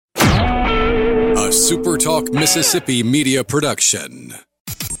a Super Talk Mississippi media production.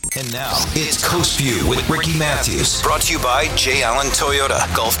 And now, it's Coast View with Ricky Matthews. Brought to you by J. Allen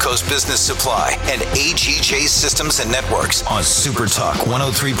Toyota, Gulf Coast Business Supply, and AGJ Systems and Networks on Super Talk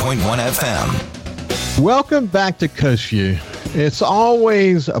 103.1 FM. Welcome back to Coast View. It's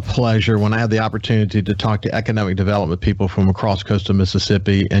always a pleasure when I have the opportunity to talk to economic development people from across coastal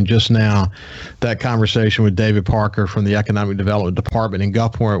Mississippi. And just now, that conversation with David Parker from the Economic Development Department in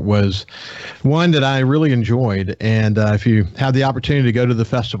Gulfport was one that I really enjoyed. And if you have the opportunity to go to the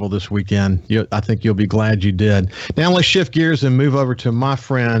festival this weekend, I think you'll be glad you did. Now let's shift gears and move over to my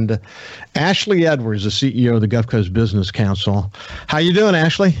friend, Ashley Edwards, the CEO of the Gulf Coast Business Council. How you doing,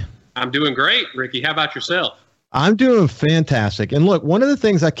 Ashley? I'm doing great, Ricky. How about yourself? I'm doing fantastic. And look, one of the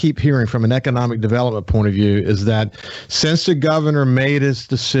things I keep hearing from an economic development point of view is that since the governor made his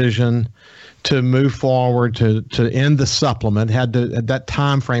decision to move forward to end the supplement, that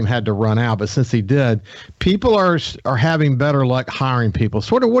time frame had to run out. But since he did, people are having better luck hiring people.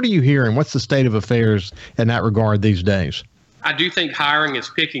 Sort of, what are you hearing? What's the state of affairs in that regard these days? I do think hiring is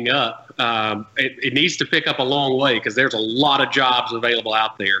picking up. It needs to pick up a long way because there's a lot of jobs available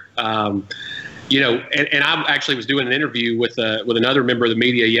out there. And I actually was doing an interview with another member of the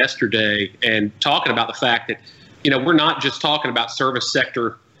media yesterday and talking about the fact that, we're not just talking about service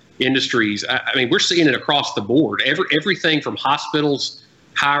sector industries. I mean, we're seeing it across the board. Everything from hospitals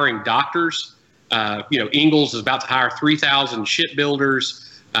hiring doctors. Ingalls is about to hire 3,000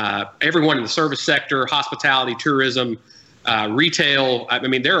 shipbuilders. Everyone in the service sector, hospitality, tourism, retail. I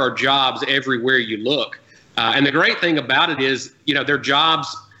mean, there are jobs everywhere you look. And the great thing about it is, they're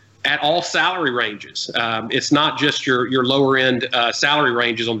jobs at all salary ranges. It's not just your lower end salary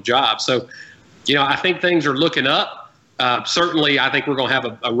ranges on the job. So, I think things are looking up. Certainly, I think we're going to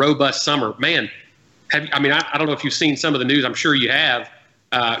have a robust summer. Man, I don't know if you've seen some of the news. I'm sure you have.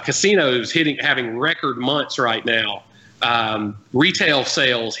 Casinos having record months right now. Retail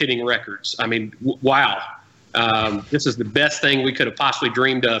sales hitting records. I mean, wow. This is the best thing we could have possibly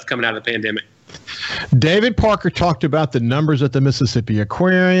dreamed of coming out of the pandemic. David Parker talked about the numbers at the Mississippi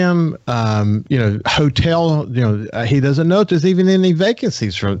Aquarium, hotel, he doesn't know if there's even any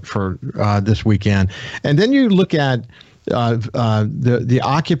vacancies for this weekend. And then you look at the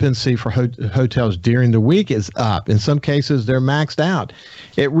occupancy for hotels during the week is up. In some cases, they're maxed out.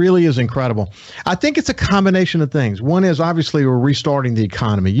 It really is incredible. I think it's a combination of things. One is obviously we're restarting the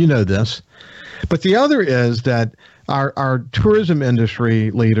economy. You know this. But the other is that our tourism industry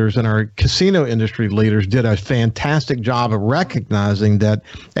leaders and our casino industry leaders did a fantastic job of recognizing that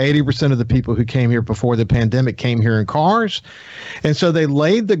 80% of the people who came here before the pandemic came here in cars. And so they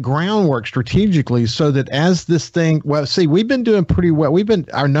laid the groundwork strategically so that as this thing, we've been doing pretty well.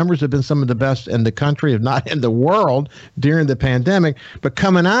 Our numbers have been some of the best in the country, if not in the world, during the pandemic. But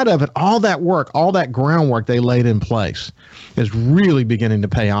coming out of it, all that work, all that groundwork they laid in place is really beginning to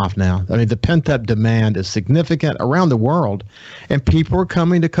pay off now. I mean, the pent-up demand is significant around the world, and people are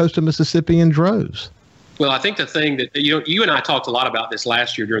coming to coastal Mississippi in droves. Well, I think the thing that, you and I talked a lot about this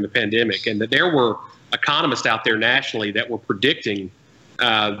last year during the pandemic, and that there were economists out there nationally that were predicting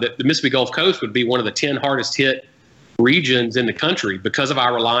that the Mississippi Gulf Coast would be one of the 10 hardest hit regions in the country because of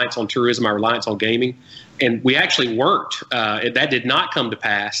our reliance on tourism, our reliance on gaming. And we actually weren't. That did not come to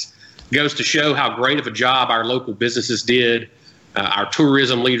pass. It goes to show how great of a job our local businesses did, our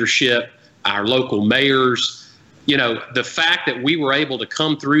tourism leadership, our local mayors. The fact that we were able to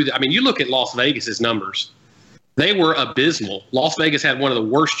come through you look at Las Vegas's numbers. They were abysmal. Las Vegas had one of the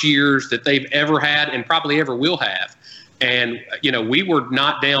worst years that they've ever had and probably ever will have. And, we were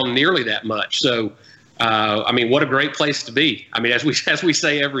not down nearly that much. So, what a great place to be. As we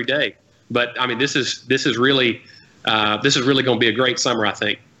say every day. But, this is really going to be a great summer, I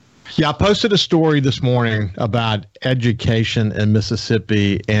think. Yeah, I posted a story this morning about education in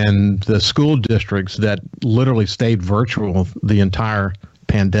Mississippi and the school districts that literally stayed virtual the entire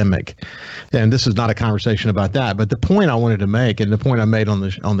pandemic. And this is not a conversation about that, but the point I wanted to make, and the point I made on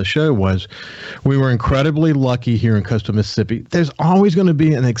the show, was we were incredibly lucky here in coastal Mississippi. There's always going to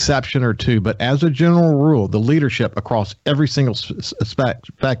be an exception or two, but as a general rule, the leadership across every single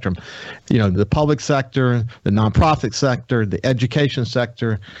spectrum, the public sector, the nonprofit sector, the education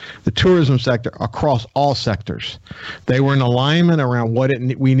sector, the tourism sector, across all sectors, they were in alignment around what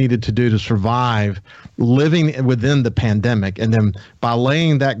we needed to do to survive living within the pandemic. And then by laying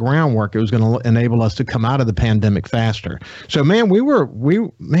that groundwork, it was going to enable us to come out of the pandemic faster. So, man, we're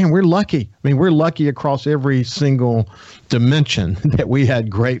lucky. We're lucky across every single dimension that we had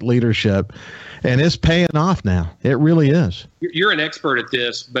great leadership, and it's paying off now. It really is. You're an expert at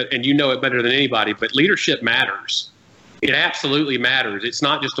this, and you know it better than anybody, but leadership matters. it absolutely matters. It's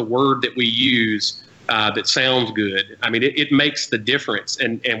not just a word that we use that sounds good. I mean, it makes the difference,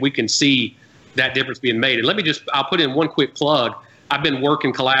 and we can see that difference being made. And I'll put in one quick plug. I've been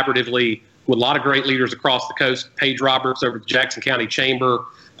working collaboratively with a lot of great leaders across the coast, Paige Roberts over at the Jackson County Chamber,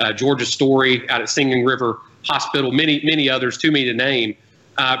 Georgia Story out at Singing River Hospital, many others, too many to name,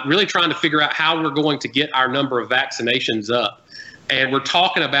 really trying to figure out how we're going to get our number of vaccinations up. And we're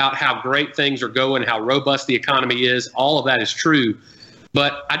talking about how great things are going, how robust the economy is. All of that is true.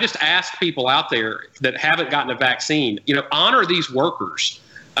 But I just ask people out there that haven't gotten a vaccine, honor these workers,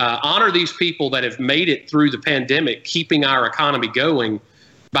 honor these people that have made it through the pandemic, keeping our economy going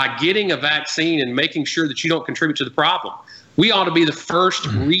by getting a vaccine and making sure that you don't contribute to the problem. We ought to be the first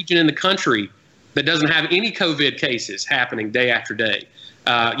region in the country that doesn't have any COVID cases happening day after day.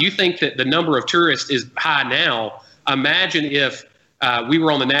 You think that the number of tourists is high now. Imagine if we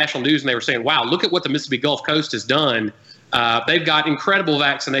were on the national news and they were saying, wow, look at what the Mississippi Gulf Coast has done. They've got incredible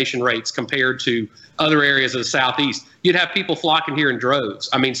vaccination rates compared to other areas of the Southeast. You'd have people flocking here in droves.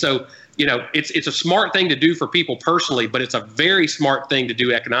 I mean, so, it's a smart thing to do for people personally, but it's a very smart thing to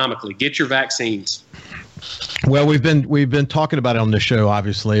do economically. Get your vaccines. Well, we've been talking about it on the show,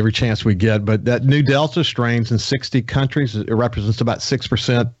 obviously, every chance we get. But that new Delta strains in 60 countries, it represents about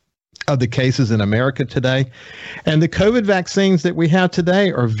 6% of the cases in America today. And the COVID vaccines that we have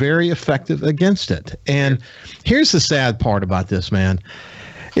today are very effective against it. And here's the sad part about this, man.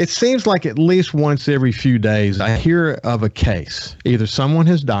 It seems like at least once every few days I hear of a case. Either someone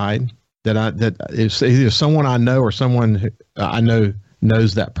has died, that is either someone I know or someone I know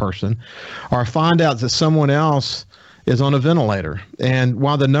knows that person, or I find out that someone else is on a ventilator. And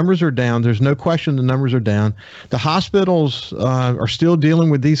while the numbers are down, there's no question the numbers are down. The hospitals are still dealing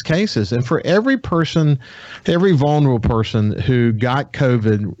with these cases. And for every person, every vulnerable person who gets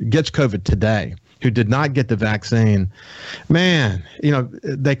COVID today, who did not get the vaccine, man,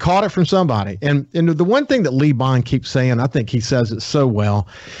 they caught it from somebody. And the one thing that Lee Bond keeps saying, I think he says it so well,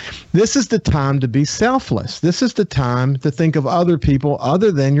 this is the time to be selfless. This is the time to think of other people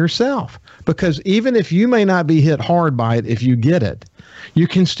other than yourself. Because even if you may not be hit hard by it, if you get it, you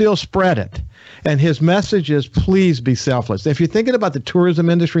can still spread it. And his message is, please be selfless. If you're thinking about the tourism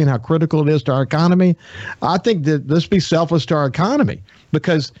industry and how critical it is to our economy, I think that let's be selfless to our economy.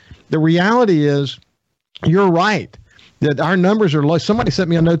 Because the reality is, you're right, that our numbers are low. Somebody sent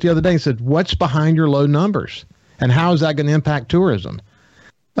me a note the other day and said, what's behind your low numbers? And how is that going to impact tourism?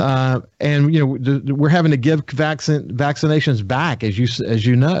 And we're having to give vaccinations back, as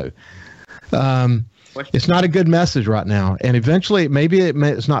you know. It's not a good message right now. And eventually,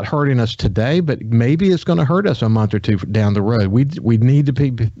 it's not hurting us today, but maybe it's going to hurt us a month or two down the road. We need to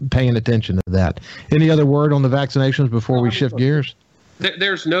be paying attention to that. Any other word on the vaccinations before we shift gears?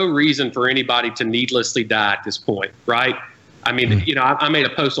 There's no reason for anybody to needlessly die at this point, right? I mean, I made a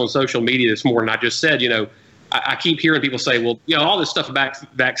post on social media this morning. I just said, I keep hearing people say, well, all this stuff about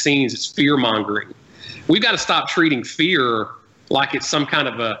vaccines, it's fear mongering. We've got to stop treating fear like it's some kind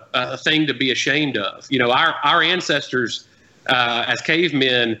of a thing to be ashamed of. Our ancestors as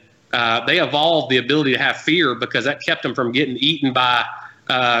cavemen, they evolved the ability to have fear because that kept them from getting eaten by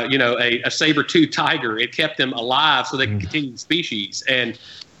a saber-toothed tiger. It kept them alive so they could continue the species. And,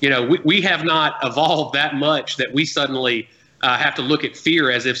 we have not evolved that much that we suddenly have to look at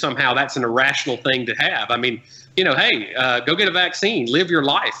fear as if somehow that's an irrational thing to have. I mean, hey, go get a vaccine, live your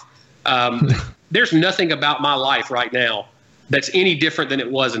life. There's nothing about my life right now that's any different than it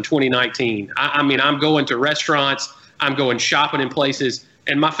was in 2019. I mean, I'm going to restaurants, I'm going shopping in places,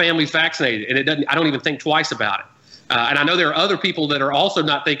 and my family's vaccinated, and I don't even think twice about it. And I know there are other people that are also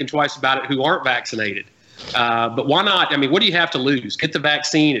not thinking twice about it who aren't vaccinated. But why not? I mean, what do you have to lose? Get the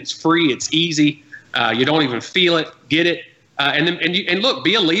vaccine. It's free. It's easy. You don't even feel it. Get it. And look,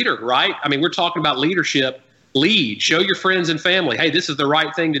 be a leader, right? I mean, we're talking about leadership. Lead. Show your friends and family, hey, this is the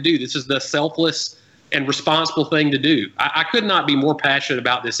right thing to do. This is the selfless and responsible thing to do. I could not be more passionate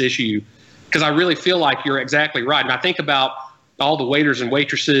about this issue because I really feel like you're exactly right. And I think about all the waiters and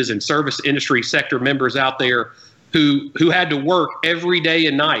waitresses and service industry sector members out there who had to work every day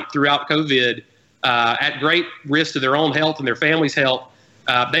and night throughout COVID at great risk to their own health and their family's health.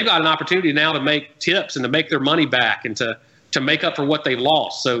 They've got an opportunity now to make tips and to make their money back and to make up for what they've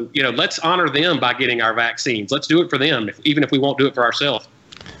lost. So, let's honor them by getting our vaccines. Let's do it for them, even if we won't do it for ourselves.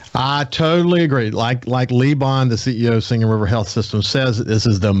 I totally agree. Like Lee Bond, the CEO of Singing River Health System, says, this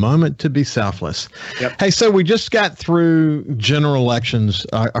is the moment to be selfless. Yep. Hey, so we just got through general elections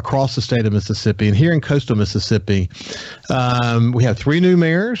across the state of Mississippi, and here in coastal Mississippi, we have 3 new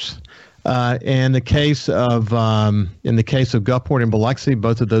mayors. In the case of Gulfport and Biloxi,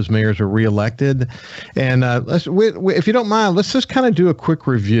 both of those mayors are reelected. And if you don't mind, let's just kind of do a quick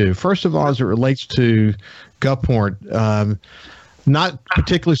review. First of all, as it relates to Gulfport, not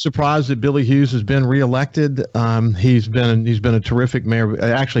particularly surprised that Billy Hughes has been reelected. He's been a terrific mayor.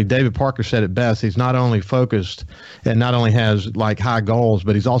 Actually, David Parker said it best. He's not only focused and not only has like high goals,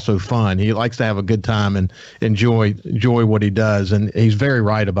 but he's also fun. He likes to have a good time and enjoy what he does, and he's very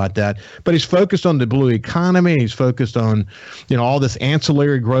right about that. But he's focused on the blue economy. He's focused on, all this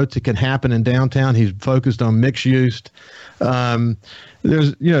ancillary growth that can happen in downtown. He's focused on mixed use.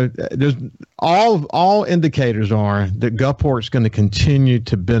 There's all indicators are that Gulfport's going to continue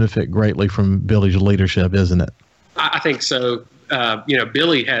to benefit greatly from Billy's leadership, isn't it? I think so.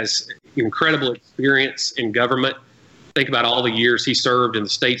 Billy has incredible experience in government. Think about all the years he served in the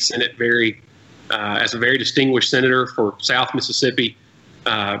state Senate, as a very distinguished senator for South Mississippi.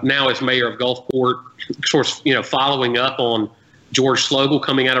 Now as mayor of Gulfport, of course, following up on George Slogel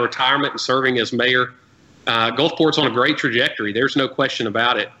coming out of retirement and serving as mayor. Gulfport's on a great trajectory. There's no question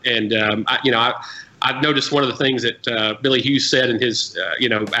about it. And, I've noticed one of the things that Billy Hughes said in his,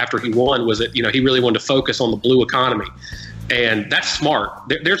 after he won was that, he really wanted to focus on the blue economy. And that's smart.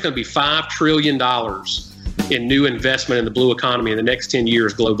 There's going to be $5 trillion in new investment in the blue economy in the next 10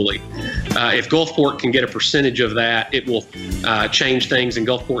 years globally. If Gulfport can get a percentage of that, it will change things in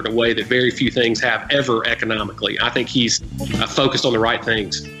Gulfport in a way that very few things have ever economically. I think he's focused on the right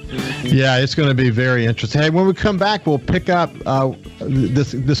things. Yeah, it's going to be very interesting. Hey, when we come back, we'll pick up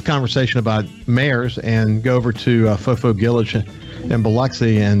this conversation about mayors and go over to Fofo Gilich and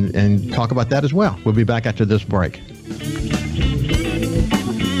Biloxi and talk about that as well. We'll be back after this break.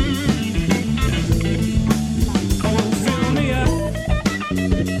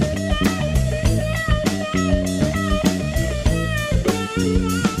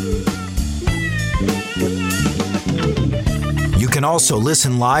 You can also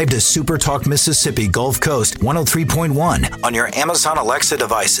listen live to Super Talk Mississippi Gulf Coast 103.1 on your Amazon Alexa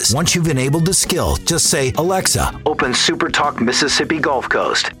devices. Once you've enabled the skill, just say, Alexa, open Super Talk Mississippi Gulf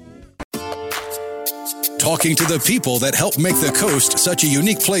Coast. Talking to the people that help make the coast such a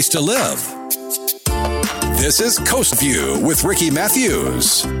unique place to live. This is Coast View with Ricky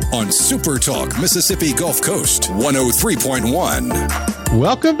Matthews on Super Talk Mississippi Gulf Coast 103.1.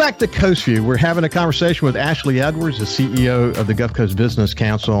 Welcome back to Coast View. We're having a conversation with Ashley Edwards, the CEO of the Gulf Coast Business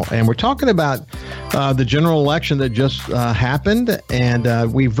Council, and we're talking about the general election that just happened,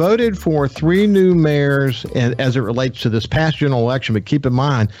 and we voted for 3 new mayors as it relates to this past general election. But keep in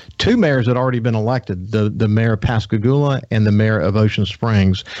mind, 2 mayors had already been elected: the mayor of Pascagoula and the mayor of Ocean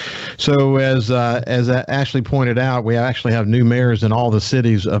Springs. So as Ashley pointed out, we actually have new mayors in all the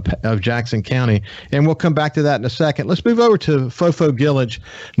cities of Jackson County, and we'll come back to that in a second. Let's move over to Fofo Gilich.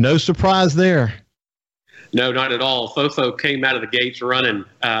 No surprise there. No, not at all. Fofo came out of the gates running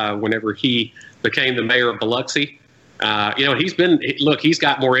whenever he became the mayor of Biloxi. He's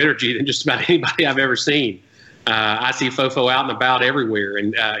got more energy than just about anybody I've ever seen. I see Fofo out and about everywhere,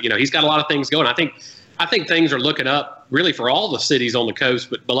 and he's got a lot of things going. I think things are looking up really for all the cities on the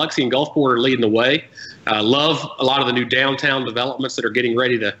coast, but Biloxi and Gulfport are leading the way. Love a lot of the new downtown developments that are getting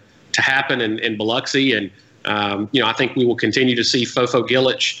ready to happen in Biloxi, and I think we will continue to see Fofo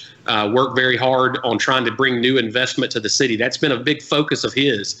Gilich work very hard on trying to bring new investment to the city. That's been a big focus of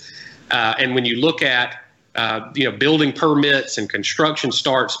his. And when you look at building permits and construction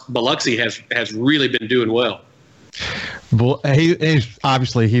starts, Biloxi has really been doing well. Well, he's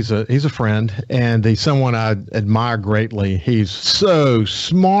obviously he's a friend, and he's someone I admire greatly. He's so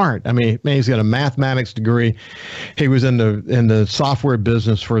smart. I mean, he's got a mathematics degree. He was in the software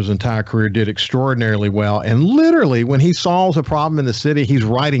business for his entire career, did extraordinarily well. And literally, when he solves a problem in the city, he's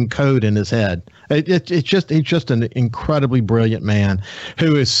writing code in his head. He's just an incredibly brilliant man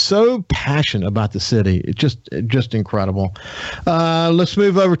who is so passionate about the city. It's just incredible. Let's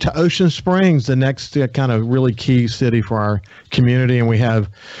move over to Ocean Springs, the next kind of really key city for our community, and we have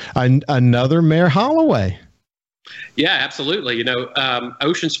another Mayor Holloway. Yeah, absolutely.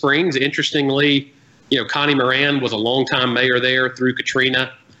 Ocean Springs, interestingly, Connie Moran was a longtime mayor there through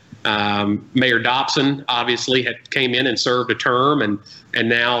Katrina. Mayor Dobson obviously came in and served a term, and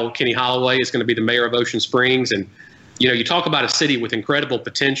now Kenny Holloway is going to be the mayor of Ocean Springs. And you talk about a city with incredible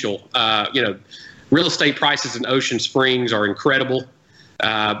potential. Real estate prices in Ocean Springs are incredible.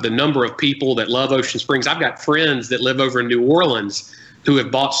 The number of people that love Ocean Springs. I've got friends that live over in New Orleans who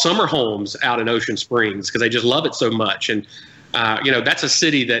have bought summer homes out in Ocean Springs because they just love it so much. And, that's a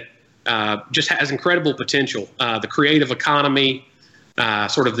city that just has incredible potential. The creative economy,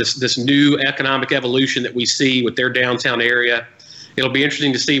 sort of this new economic evolution that we see with their downtown area. it'll be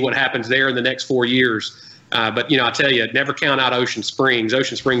interesting to see what happens there in the next 4 years. But, I tell you, never count out Ocean Springs.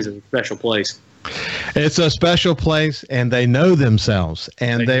 Ocean Springs is a special place. It's a special place, and they know themselves,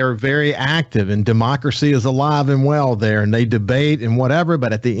 and they are very active, and democracy is alive and well there, and they debate and whatever,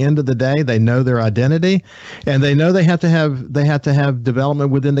 but at the end of the day, they know their identity, and they know they have to have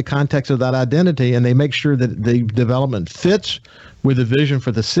development within the context of that identity, and they make sure that the development fits with a vision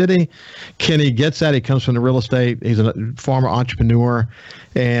for the city. Kenny gets that. He comes from the real estate. He's a former entrepreneur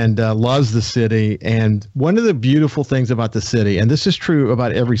and loves the city. And one of the beautiful things about the city, and this is true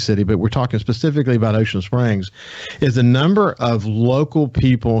about every city, but we're talking specifically about Ocean Springs, is the number of local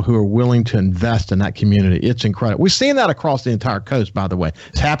people who are willing to invest in that community. It's incredible. We've seen that across the entire coast, by the way.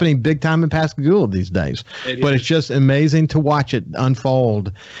 It's happening big time in Pascagoula these days. It's just amazing to watch it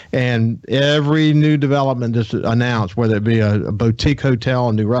unfold. And every new development just announced, whether it be a boutique hotel,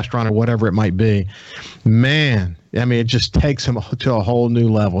 a new restaurant, or whatever it might be, man, I mean, it just takes them to a whole new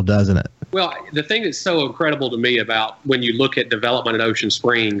level, doesn't it? Well, the thing that's so incredible to me about when you look at development in Ocean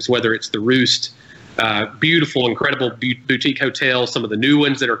Springs, whether it's the Roost, beautiful, incredible boutique hotels, some of the new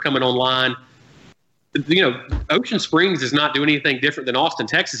ones that are coming online, Ocean Springs is not doing anything different than Austin,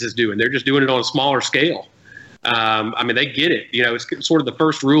 Texas is doing. They're just doing it on a smaller scale. I mean, they get it. It's sort of the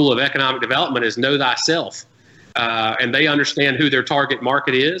first rule of economic development is know thyself. And they understand who their target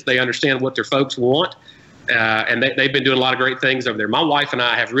market is. They understand what their folks want. And they've been doing a lot of great things over there. My wife and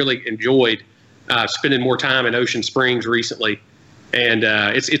I have really enjoyed spending more time in Ocean Springs recently. And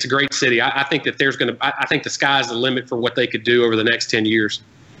it's a great city. I think that I think the sky's the limit for what they could do over the next 10 years.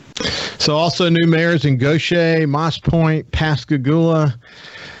 So also new mayors in Gaucher, Moss Point, Pascagoula.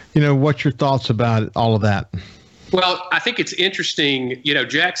 What's your thoughts about all of that? Well, I think it's interesting.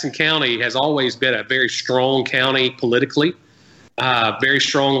 Jackson County has always been a very strong county politically, very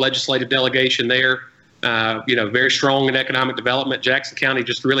strong legislative delegation there, very strong in economic development. Jackson County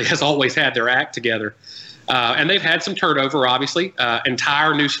just really has always had their act together. And they've had some turnover, obviously,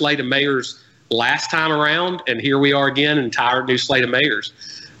 entire new slate of mayors last time around. And here we are again, entire new slate of mayors.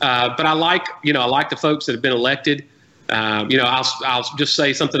 But I like the folks that have been elected. I'll just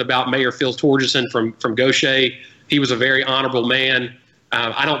say something about Mayor Phil Torgerson from Gaucher. He was a very honorable man.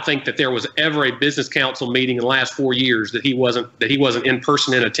 I don't think that there was ever a business council meeting in the last 4 years that he wasn't in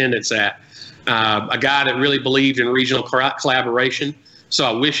person in attendance at. A guy that really believed in regional collaboration. So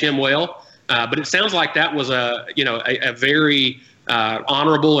I wish him well. But it sounds like that was a very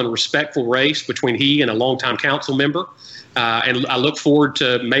honorable and respectful race between he and a longtime council member. And I look forward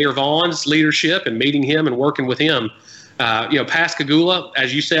to Mayor Vaughn's leadership and meeting him and working with him. Pascagoula,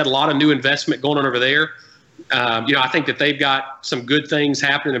 as you said, a lot of new investment going on over there. I think that they've got some good things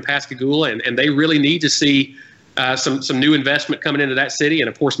happening in Pascagoula, and they really need to see some new investment coming into that city. And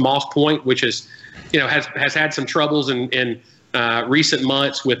of course, Moss Point, which has had some troubles in recent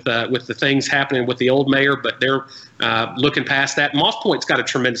months with the things happening with the old mayor, but they're looking past that. Moss Point's got a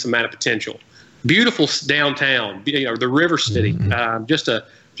tremendous amount of potential. Beautiful downtown, the River City, just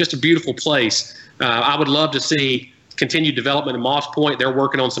a beautiful place. I would love to see continued development in Moss Point. They're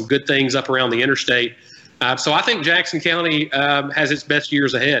working on some good things up around the interstate. So I think Jackson County has its best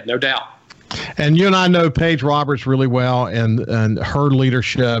years ahead, no doubt. And you and I know Paige Roberts really well, and her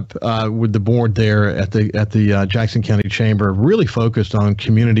leadership with the board there at the Jackson County Chamber really focused on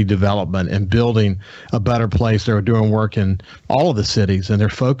community development and building a better place. They're doing work in all of the cities, and they're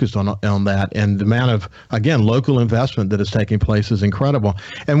focused on that. And the amount of, again, local investment that is taking place is incredible.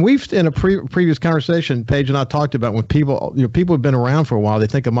 And we've, in a previous conversation, Paige and I talked about when people have been around for a while, they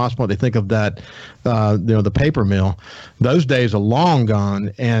think of Moss Point, they think of that, the paper mill. Those days are long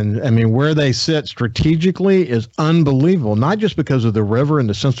gone. And I mean, where they sit strategically is unbelievable, not just because of the river and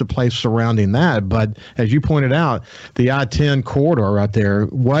the sense of place surrounding that, but as you pointed out, the I-10 corridor right there,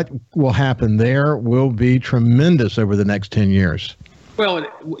 what will happen there will be tremendous over the next 10 years. Well,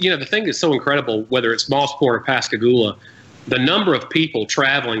 the thing that's so incredible, whether it's Moss Point or Pascagoula, the number of people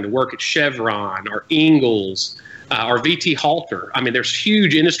traveling to work at Chevron or Ingalls or VT Halter. I mean, there's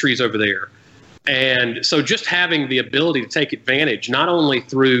huge industries over there. And so just having the ability to take advantage, not only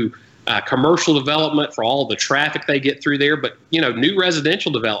through commercial development for all the traffic they get through there, but, new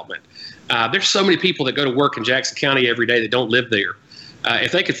residential development. There's so many people that go to work in Jackson County every day that don't live there.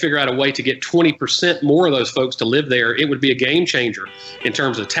 If they could figure out a way to get 20% more of those folks to live there, it would be a game changer in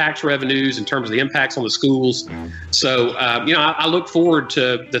terms of tax revenues, in terms of the impacts on the schools. So, I look forward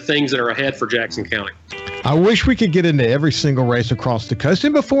to the things that are ahead for Jackson County. I wish we could get into every single race across the coast.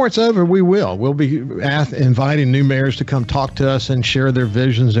 And before it's over, we will. We'll be inviting new mayors to come talk to us and share their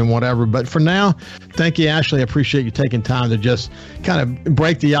visions and whatever. But for now, thank you, Ashley. I appreciate you taking time to just kind of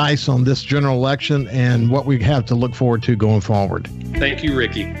break the ice on this general election and what we have to look forward to going forward. Thank you,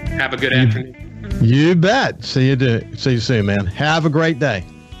 Ricky. Have a good afternoon. You bet. See you soon, man. Have a great day.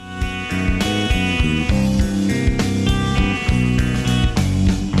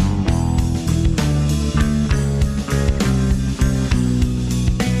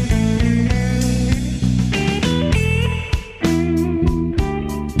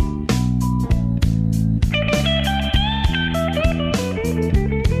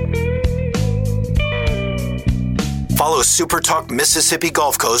 Follow Super Talk Mississippi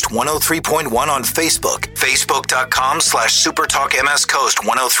Gulf Coast 103.1 on Facebook. Facebook.com/SuperTalkMSCoast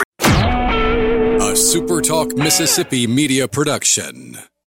 103. A Super Talk Mississippi media production.